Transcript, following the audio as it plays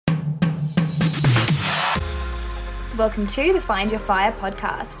Welcome to the Find Your Fire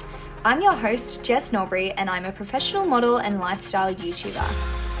podcast. I'm your host, Jess Norbury, and I'm a professional model and lifestyle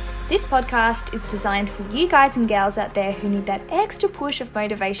YouTuber. This podcast is designed for you guys and gals out there who need that extra push of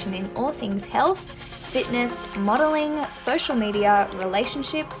motivation in all things health, fitness, modeling, social media,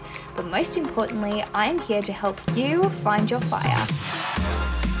 relationships, but most importantly, I am here to help you find your fire.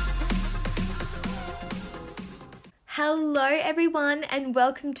 Hello everyone, and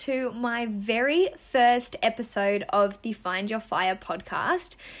welcome to my very first episode of the Find Your Fire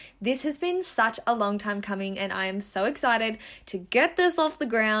podcast. This has been such a long time coming and I am so excited to get this off the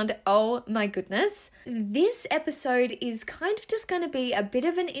ground. Oh my goodness. This episode is kind of just going to be a bit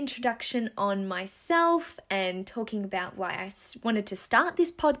of an introduction on myself and talking about why I wanted to start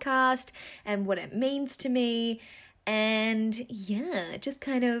this podcast and what it means to me. And yeah, just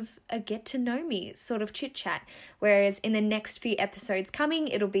kind of a get to know me sort of chit chat. Whereas in the next few episodes coming,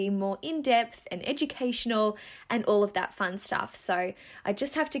 it'll be more in-depth and educational and all of that fun stuff. So I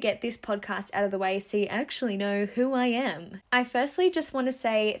just have to get this podcast out of the way so you actually know who I am. I firstly just want to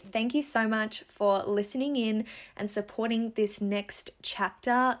say thank you so much for listening in and supporting this next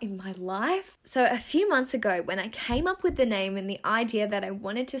chapter in my life. So a few months ago, when I came up with the name and the idea that I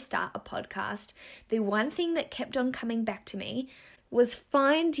wanted to start a podcast, the one thing that kept on coming back to me was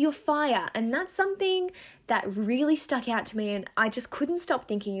Find Your Fire. And that's something that really stuck out to me and I just couldn't stop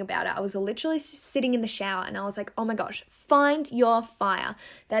thinking about it. I was literally sitting in the shower and I was like, oh my gosh, find your fire.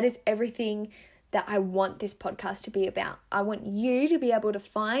 That is everything that I want this podcast to be about. I want you to be able to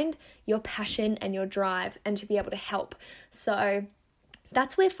find your passion and your drive and to be able to help. So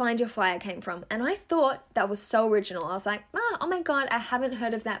that's where Find Your Fire came from. And I thought that was so original. I was like, oh my God, I haven't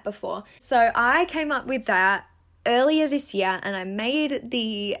heard of that before. So I came up with that earlier this year and I made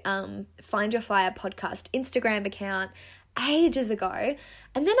the Find Your Fire podcast Instagram account ages ago.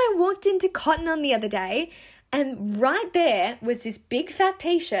 And then I walked into Cotton On the other day and right there was this big fat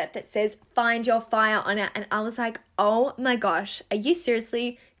t-shirt that says Find Your Fire on it. And I was like, oh my gosh, are you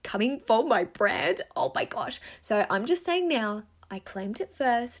seriously coming for my brand? Oh my gosh. So I'm just saying now, I claimed it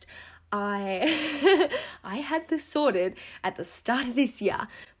first. I had this sorted at the start of this year.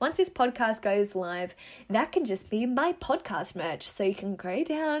 Once this podcast goes live, that can just be my podcast merch. So you can go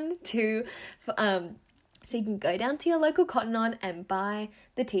down to your local Cotton On and buy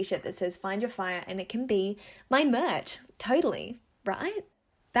the t-shirt that says Find Your Fire and it can be my merch. Totally, right?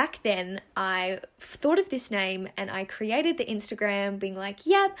 Back then, I thought of this name and I created the Instagram being like,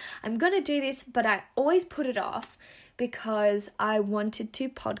 yep, I'm going to do this, but I always put it off because I wanted to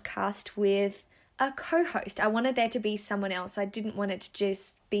podcast with a co-host. I wanted there to be someone else. I didn't want it to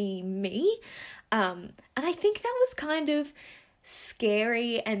just be me. And I think that was kind of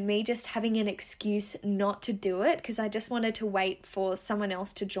scary and me just having an excuse not to do it because I just wanted to wait for someone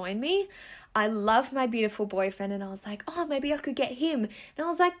else to join me. I love my beautiful boyfriend and I was like, oh, maybe I could get him. And I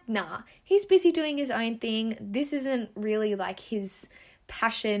was like, nah, he's busy doing his own thing. This isn't really like his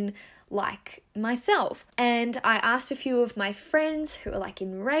passion like myself. And I asked a few of my friends who are like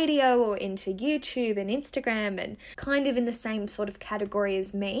in radio or into YouTube and Instagram and kind of in the same sort of category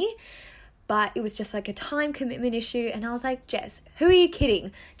as me. But it was just like a time commitment issue. And I was like, Jess, who are you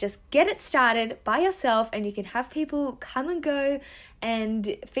kidding? Just get it started by yourself and you can have people come and go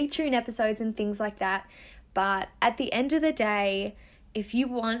and feature in episodes and things like that. But at the end of the day, if you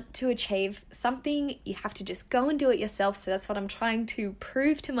want to achieve something, you have to just go and do it yourself. So that's what I'm trying to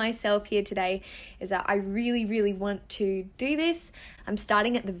prove to myself here today, is that I really, really want to do this. I'm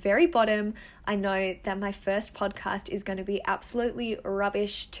starting at the very bottom. I know that my first podcast is going to be absolutely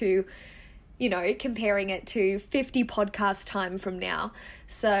rubbish to, comparing it to 50 podcast time from now.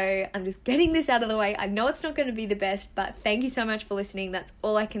 So I'm just getting this out of the way. I know it's not going to be the best, but thank you so much for listening. That's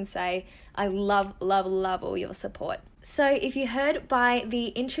all I can say. I love, love, love all your support. So if you heard by the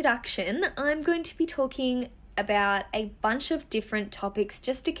introduction, I'm going to be talking about a bunch of different topics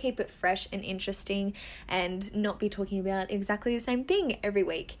just to keep it fresh and interesting and not be talking about exactly the same thing every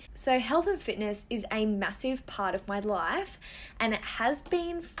week. So health and fitness is a massive part of my life and it has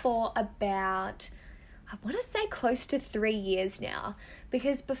been for about, I want to say close to 3 years now,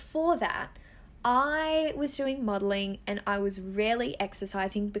 because before that, I was doing modeling and I was rarely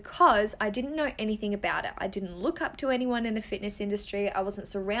exercising because I didn't know anything about it. I didn't look up to anyone in the fitness industry. I wasn't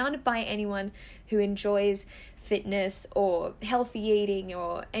surrounded by anyone who enjoys fitness or healthy eating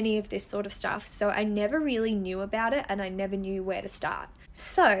or any of this sort of stuff. So I never really knew about it and I never knew where to start.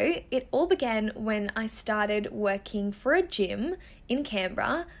 So it all began when I started working for a gym in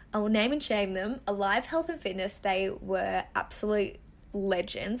Canberra. I will name and shame them, Alive Health and Fitness. They were absolute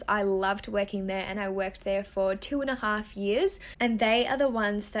legends. I loved working there, and I worked there for 2.5 years, and they are the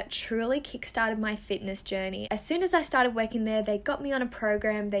ones that truly kickstarted my fitness journey. As soon as I started working there, they got me on a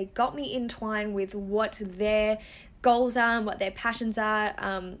program, they got me entwined with what their goals are and what their passions are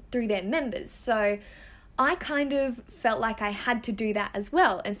through their members. So I kind of felt like I had to do that as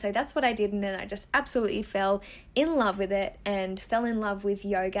well. And so that's what I did. And then I just absolutely fell in love with it and fell in love with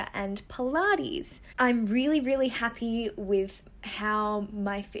yoga and Pilates. I'm really, really happy with how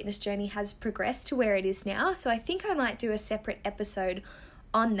my fitness journey has progressed to where it is now. So I think I might do a separate episode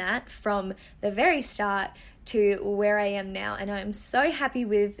on that from the very start to where I am now, and I'm so happy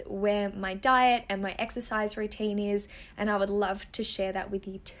with where my diet and my exercise routine is, and I would love to share that with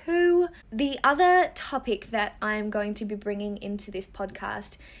you too. The other topic that I'm going to be bringing into this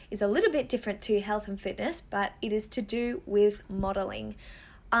podcast is a little bit different to health and fitness, but it is to do with modeling.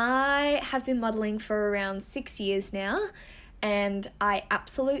 I have been modeling for around 6 years now, and I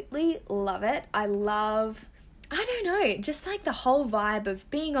absolutely love it. I don't know, just like the whole vibe of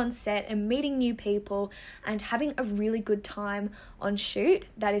being on set and meeting new people and having a really good time on shoot.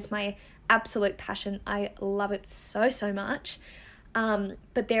 That is my absolute passion. I love it so, so much.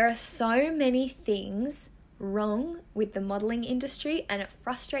 But there are so many things wrong with the modeling industry, and it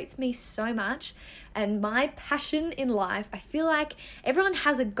frustrates me so much. And my passion in life, I feel like everyone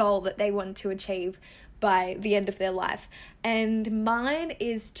has a goal that they want to achieve by the end of their life, and mine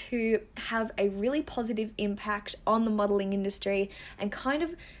is to have a really positive impact on the modeling industry and kind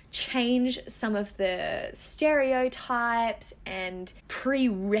of change some of the stereotypes and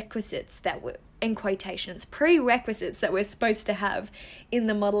prerequisites that we're supposed to have in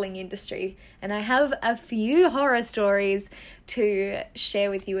the modeling industry. And I have a few horror stories to share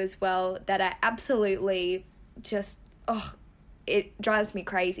with you as well that I absolutely just, it drives me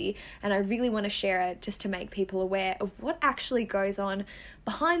crazy, and I really want to share it just to make people aware of what actually goes on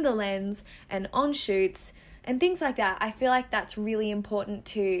behind the lens and on shoots and things like that. I feel like that's really important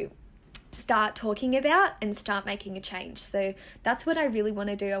to start talking about and start making a change. So that's what I really want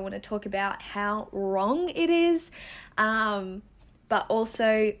to do. I want to talk about how wrong it is, but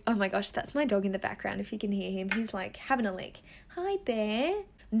also, oh my gosh, that's my dog in the background. If you can hear him, he's like having a lick. Hi, Bear.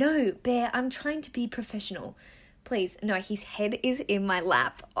 No, Bear, I'm trying to be professional. Please, no, his head is in my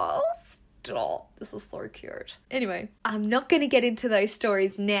lap. Oh, stop. This is so cute. Anyway, I'm not going to get into those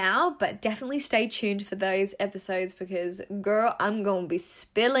stories now, but definitely stay tuned for those episodes because, girl, I'm going to be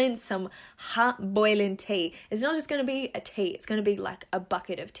spilling some hot boiling tea. It's not just going to be a tea. It's going to be like a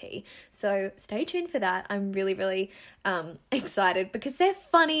bucket of tea. So stay tuned for that. I'm really, really excited because they're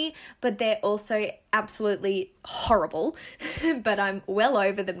funny, but they're also absolutely horrible. But I'm well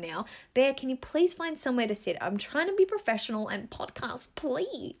over them now. Bear, can you please find somewhere to sit? I'm trying to be professional and podcast,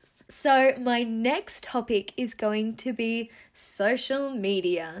 please. So my next topic is going to be social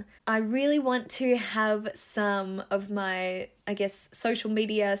media. I really want to have some of my, social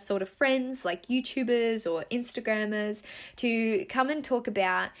media sort of friends like YouTubers or Instagrammers to come and talk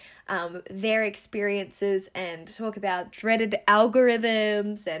about their experiences and talk about dreaded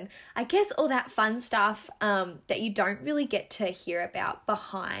algorithms and I guess all that fun stuff that you don't really get to hear about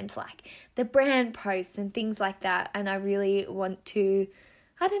behind like the brand posts and things like that. And I really want to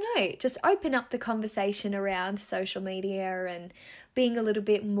just open up the conversation around social media and being a little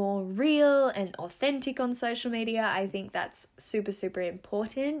bit more real and authentic on social media. I think that's super, super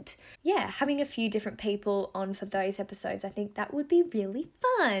important. Yeah, having a few different people on for those episodes, I think that would be really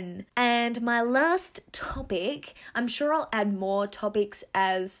fun. And my last topic, I'm sure I'll add more topics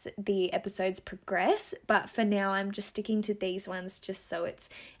as the episodes progress, but for now I'm just sticking to these ones just so it's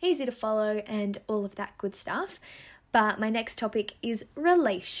easy to follow and all of that good stuff. But my next topic is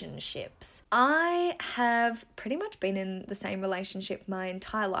relationships. I have pretty much been in the same relationship my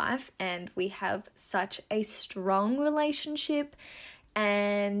entire life, and we have such a strong relationship,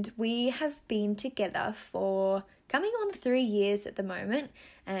 and we have been together for coming on 3 years at the moment,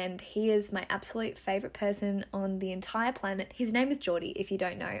 and he is my absolute favourite person on the entire planet. His name is Geordie, if you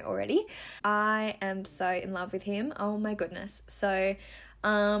don't know already. I am so in love with him. Oh my goodness. So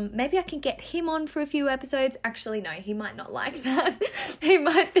maybe I can get him on for a few episodes. Actually, no, he might not like that. He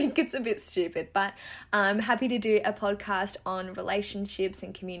might think it's a bit stupid, but I'm happy to do a podcast on relationships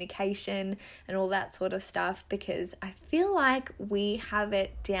and communication and all that sort of stuff because I feel like we have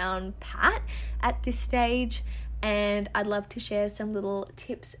it down pat at this stage. And I'd love to share some little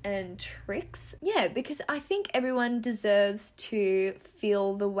tips and tricks. Yeah, because I think everyone deserves to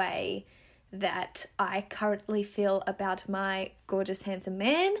feel the way that I currently feel about my gorgeous, handsome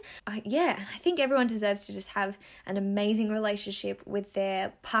man. I think everyone deserves to just have an amazing relationship with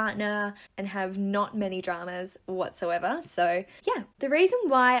their partner and have not many dramas whatsoever. So yeah, the reason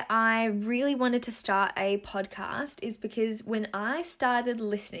why I really wanted to start a podcast is because when I started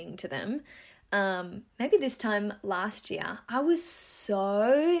listening to them, maybe this time last year, I was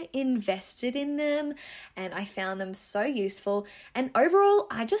so invested in them and I found them so useful. And overall,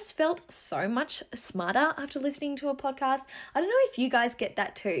 I just felt so much smarter after listening to a podcast. I don't know if you guys get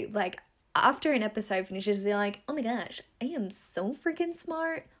that too. Like, after an episode finishes, they're like, oh my gosh, I am so freaking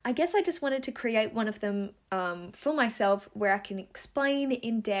smart. I guess I just wanted to create one of them for myself where I can explain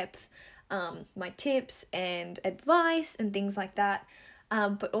in depth my tips and advice and things like that.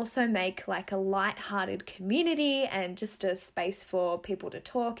 But also make like a light-hearted community and just a space for people to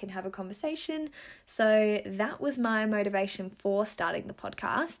talk and have a conversation. So that was my motivation for starting the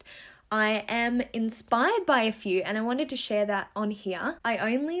podcast. I am inspired by a few and I wanted to share that on here. I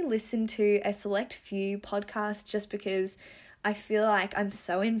only listen to a select few podcasts just because I feel like I'm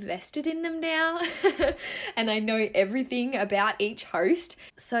so invested in them now and I know everything about each host.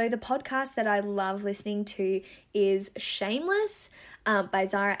 So the podcast that I love listening to is Shameless by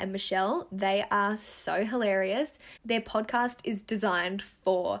Zara and Michelle. They are so hilarious. Their podcast is designed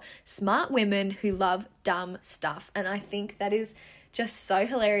for smart women who love dumb stuff. And I think that is just so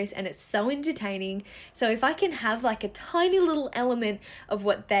hilarious and it's so entertaining. So if I can have like a tiny little element of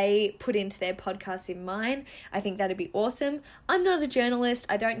what they put into their podcast in mine, I think that'd be awesome. I'm not a journalist.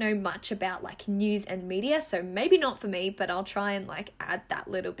 I don't know much about like news and media, so maybe not for me, but I'll try and like add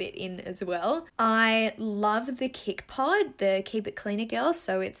that little bit in as well. I love the Kick Pod, the Keep It Cleaner girls.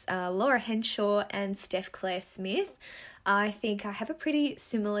 So it's Laura Henshaw and Steph Claire Smith. I think I have a pretty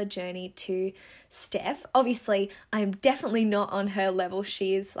similar journey to Steph. Obviously, I'm definitely not on her level.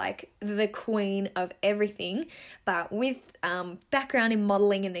 She is like the queen of everything. But with background in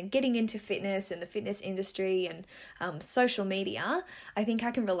modeling and then getting into fitness and the fitness industry and social media, I think I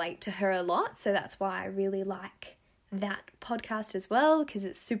can relate to her a lot. So that's why I really like that podcast as well, because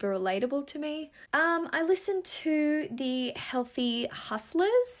it's super relatable to me. I listen to the Healthy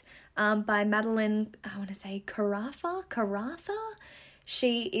Hustlers by Madeline, I want to say Caratha.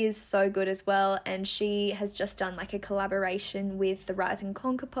 She is so good as well, and she has just done like a collaboration with the Rise and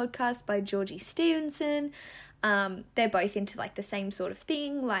Conquer podcast by Georgie Stevenson. They're both into like the same sort of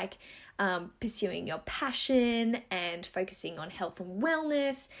thing, like pursuing your passion and focusing on health and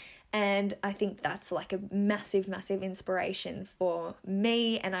wellness. And I think that's like a massive, massive inspiration for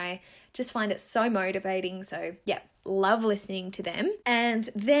me. And I just find it so motivating. So yeah, love listening to them. And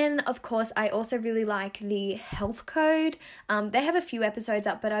then, of course, I also really like the Health Code. They have a few episodes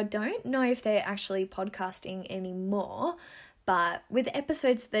up, but I don't know if they're actually podcasting anymore. But with the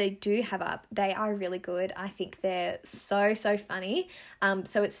episodes that they do have up, they are really good. I think they're so, so funny.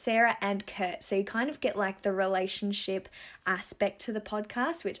 So it's Sarah and Kurt. So you kind of get like the relationship aspect to the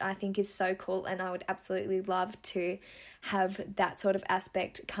podcast, which I think is so cool. And I would absolutely love to have that sort of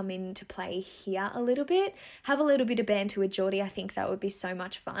aspect come into play here a little bit. Have a little bit of banter with Geordie. I think that would be so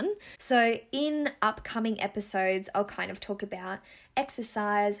much fun. So in upcoming episodes, I'll kind of talk about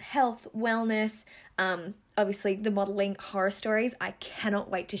exercise, health, wellness, obviously the modeling horror stories. I cannot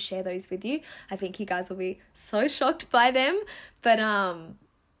wait to share those with you. I think you guys will be so shocked by them, but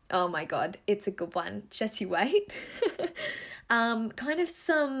oh my god, it's a good one. Just you wait. Kind of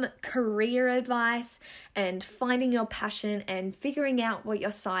some career advice and finding your passion and figuring out what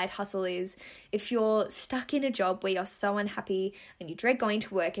your side hustle is. If you're stuck in a job where you're so unhappy and you dread going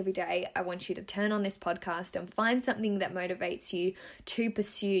to work every day, I want you to turn on this podcast and find something that motivates you to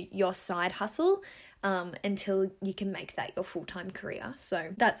pursue your side hustle until you can make that your full-time career.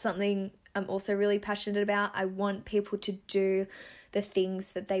 So that's something I'm also really passionate about. I want people to do the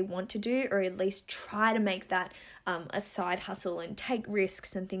things that they want to do, or at least try to make that a side hustle and take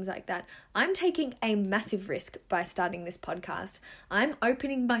risks and things like that. I'm taking a massive risk by starting this podcast. I'm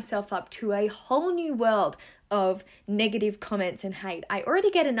opening myself up to a whole new world of negative comments and hate. I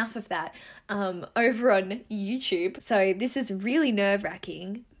already get enough of that over on YouTube. So this is really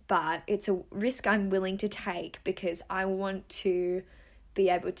nerve-wracking, but it's a risk I'm willing to take because I want to be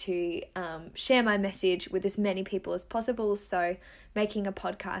able to share my message with as many people as possible. So making a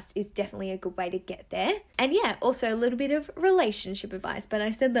podcast is definitely a good way to get there. And yeah, also a little bit of relationship advice, but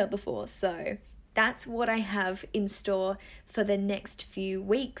I said that before. So that's what I have in store for the next few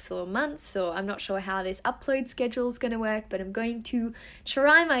weeks or months, or I'm not sure how this upload schedule is going to work, but I'm going to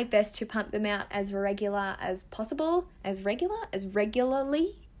try my best to pump them out as regular as possible, as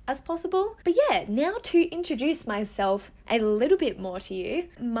regularly as possible. But yeah, now to introduce myself a little bit more to you.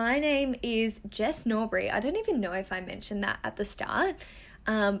 My name is Jess Norbury. I don't even know if I mentioned that at the start.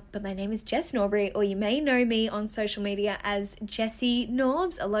 But my name is Jess Norbury, or you may know me on social media as Jessie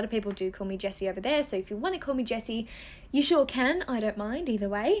Norbs. A lot of people do call me Jessie over there, so if you want to call me Jessie, you sure can. I don't mind either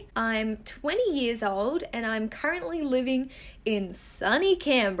way. I'm 20 years old and I'm currently living in sunny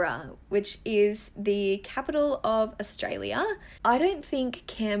Canberra, which is the capital of Australia. I don't think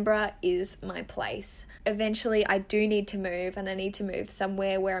Canberra is my place. Eventually I do need to move, and I need to move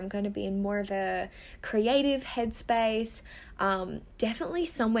somewhere where I'm going to be in more of a creative headspace. Definitely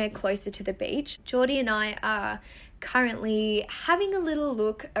somewhere closer to the beach. Geordie and I are currently having a little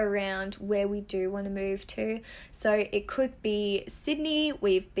look around where we do want to move to. So it could be Sydney,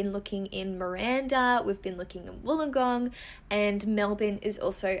 we've been looking in Miranda, we've been looking in Wollongong, and Melbourne is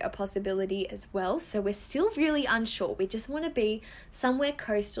also a possibility as well. So we're still really unsure. We just want to be somewhere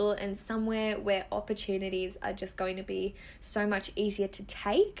coastal and somewhere where opportunities are just going to be so much easier to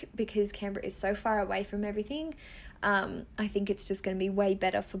take, because Canberra is so far away from everything. I think it's just going to be way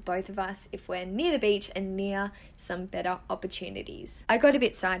better for both of us if we're near the beach and near some better opportunities. I got a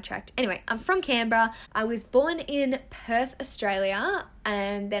bit sidetracked. Anyway, I'm from Canberra. I was born in Perth, Australia,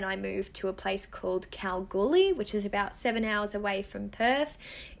 and then I moved to a place called Kalgoorlie, which is about 7 hours away from Perth.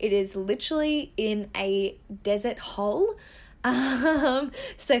 It is literally in a desert hole.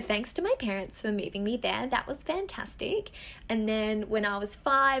 So thanks to my parents for moving me there. That was fantastic. And then when I was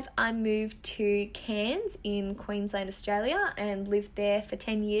 5, I moved to Cairns in Queensland, Australia, and lived there for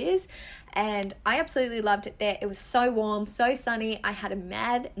 10 years. And I absolutely loved it there. It was so warm, so sunny. I had a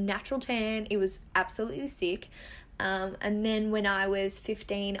mad natural tan. It was absolutely sick. And then when I was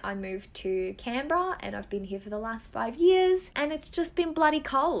 15, I moved to Canberra, and I've been here for the last 5 years, and it's just been bloody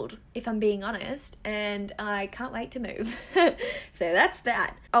cold, if I'm being honest, and I can't wait to move. So that's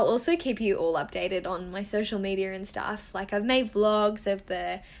that. I'll also keep you all updated on my social media and stuff. Like, I've made vlogs of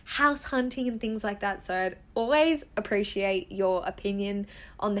the house hunting and things like that, so I'd always appreciate your opinion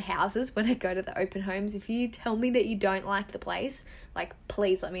on the houses when I go to the open homes. If you tell me that you don't like the place, like,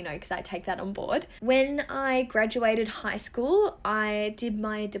 please let me know, because I take that on board. When I graduated high school, I did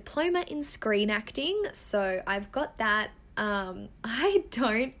my diploma in screen acting, so I've got that. I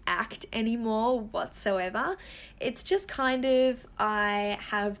don't act anymore whatsoever. It's just kind of, I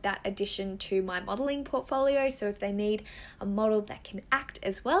have that addition to my modeling portfolio, so if they need a model that can act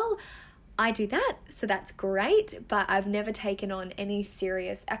as well, I do that, so that's great, but I've never taken on any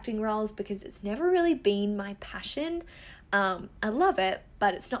serious acting roles because it's never really been my passion. I love it,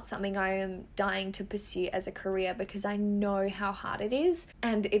 but it's not something I am dying to pursue as a career, because I know how hard it is,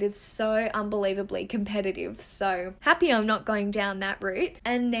 and it is so unbelievably competitive. So happy I'm not going down that route.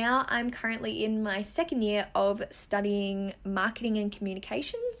 And now I'm currently in my second year of studying marketing and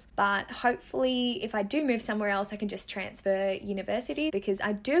communications, but hopefully if I do move somewhere else, I can just transfer university, because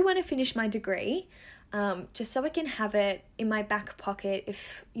I do want to finish my degree. Just so I can have it in my back pocket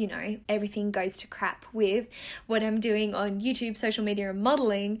if, you know, everything goes to crap with what I'm doing on YouTube, social media, and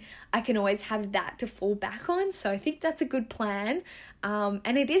modeling. I can always have that to fall back on. So I think that's a good plan.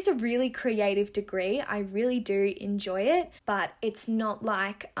 And it is a really creative degree. I really do enjoy it, but it's not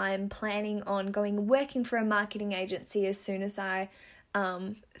like I'm planning on going working for a marketing agency as soon as I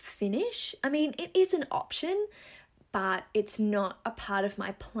finish. I mean, it is an option, but it's not a part of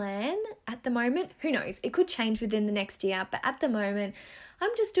my plan at the moment. Who knows? It could change within the next year, but at the moment, I'm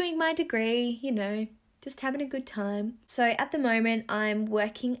just doing my degree, you know, just having a good time. So at the moment, I'm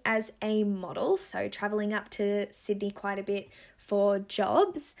working as a model, so traveling up to Sydney quite a bit for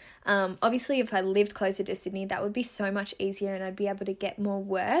jobs. Obviously, if I lived closer to Sydney, that would be so much easier and I'd be able to get more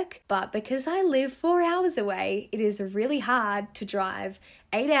work. But because I live 4 hours away, it is really hard to drive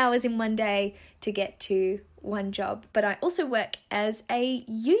 8 hours in one day to get to one job. But I also work as a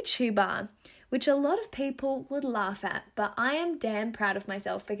YouTuber, which a lot of people would laugh at, but I am damn proud of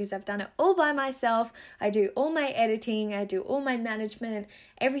myself because I've done it all by myself. I do all my editing, I do all my management,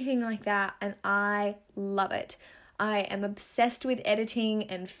 everything like that, and I love it. I am obsessed with editing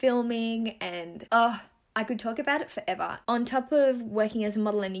and filming, and I could talk about it forever. On top of working as a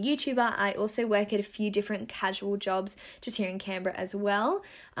model and a YouTuber, I also work at a few different casual jobs just here in Canberra as well.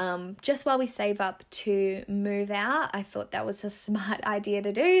 Just while we save up to move out, I thought that was a smart idea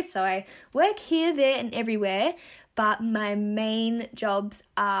to do. So I work here, there, and everywhere. But my main jobs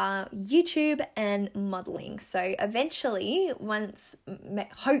are YouTube and modeling. So eventually,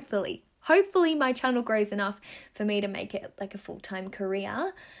 hopefully my channel grows enough for me to make it like a full-time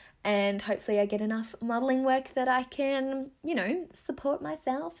career. And hopefully I get enough modeling work that I can, you know, support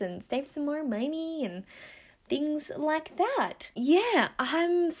myself and save some more money and things like that. Yeah,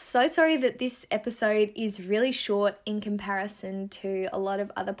 I'm so sorry that this episode is really short in comparison to a lot of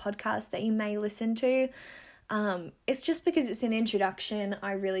other podcasts that you may listen to. It's just because it's an introduction.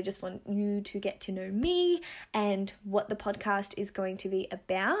 I really just want you to get to know me and what the podcast is going to be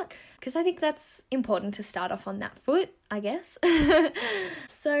about, because I think that's important to start off on that foot, I guess.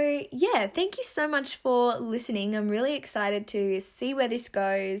 So yeah, thank you so much for listening. I'm really excited to see where this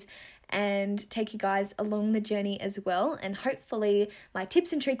goes and take you guys along the journey as well. And hopefully my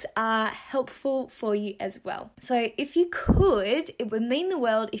tips and tricks are helpful for you as well. So if you could, it would mean the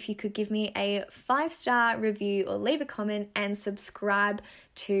world if you could give me a 5-star review or leave a comment and subscribe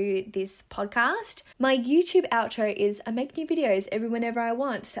to this podcast. My YouTube outro is I make new videos whenever I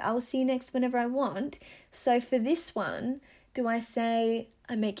want. So I will see you next whenever I want. So for this one, do I say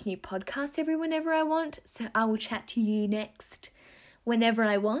I make new podcasts whenever I want? So I will chat to you next whenever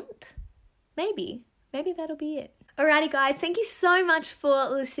I want? Maybe that'll be it. Alrighty guys, thank you so much for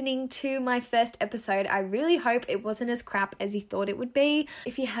listening to my first episode. I really hope it wasn't as crap as you thought it would be.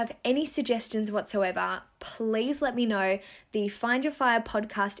 If you have any suggestions whatsoever, please let me know. The Find Your Fire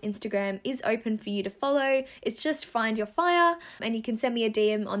podcast Instagram is open for you to follow. It's just Find Your Fire, and you can send me a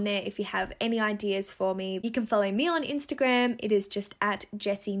DM on there if you have any ideas for me. You can follow me on Instagram. It is just at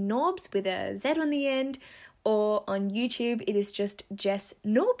Jessie Norbs with a Z on the end. Or on YouTube, it is just Jess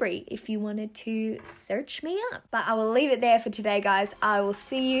Norbury if you wanted to search me up. But I will leave it there for today, guys. I will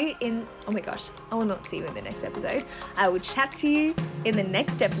see you in... Oh my gosh, I will not see you in the next episode. I will chat to you in the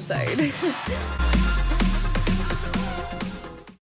next episode.